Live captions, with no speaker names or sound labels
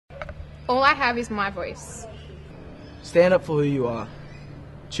All I have is my voice. Stand up for who you are.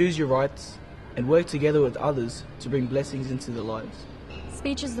 Choose your rights and work together with others to bring blessings into their lives.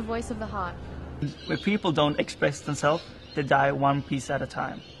 Speech is the voice of the heart. Where people don't express themselves, they die one piece at a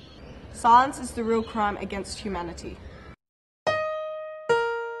time. Silence is the real crime against humanity.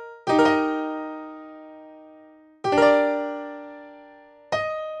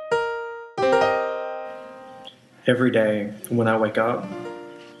 Every day when I wake up,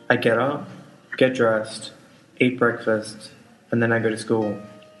 I get up, get dressed, eat breakfast, and then I go to school.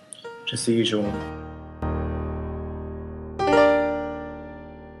 Just the usual.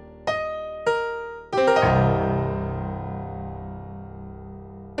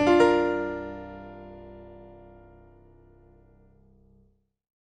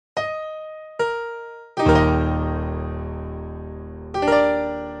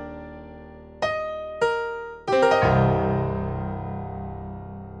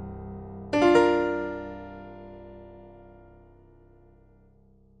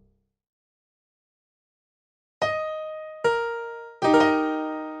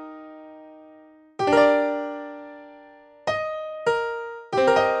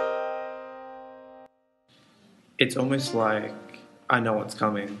 It's almost like I know what's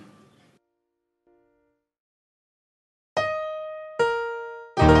coming.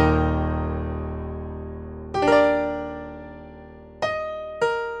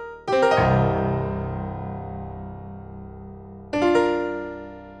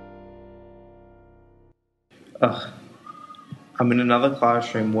 I'm in another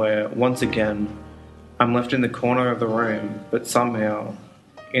classroom where, once again, I'm left in the corner of the room, but somehow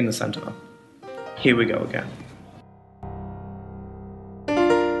in the centre. Here we go again.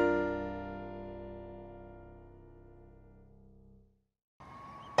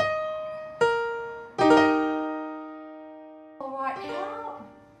 Alright, how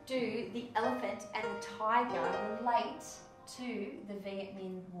do the elephant and the tiger relate to the Viet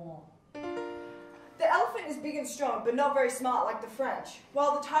Minh War? The elephant is big and strong, but not very smart like the French,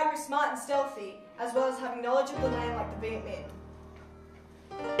 while the tiger is smart and stealthy, as well as having knowledge of the land like the Viet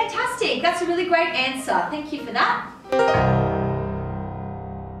Minh. Fantastic, that's a really great answer. Thank you for that.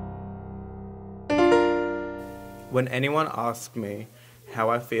 When anyone asks me how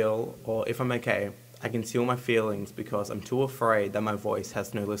I feel or if I'm okay, I conceal my feelings because I'm too afraid that my voice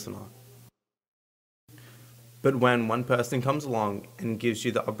has no listener. But when one person comes along and gives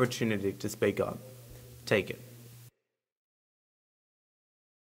you the opportunity to speak up, take it.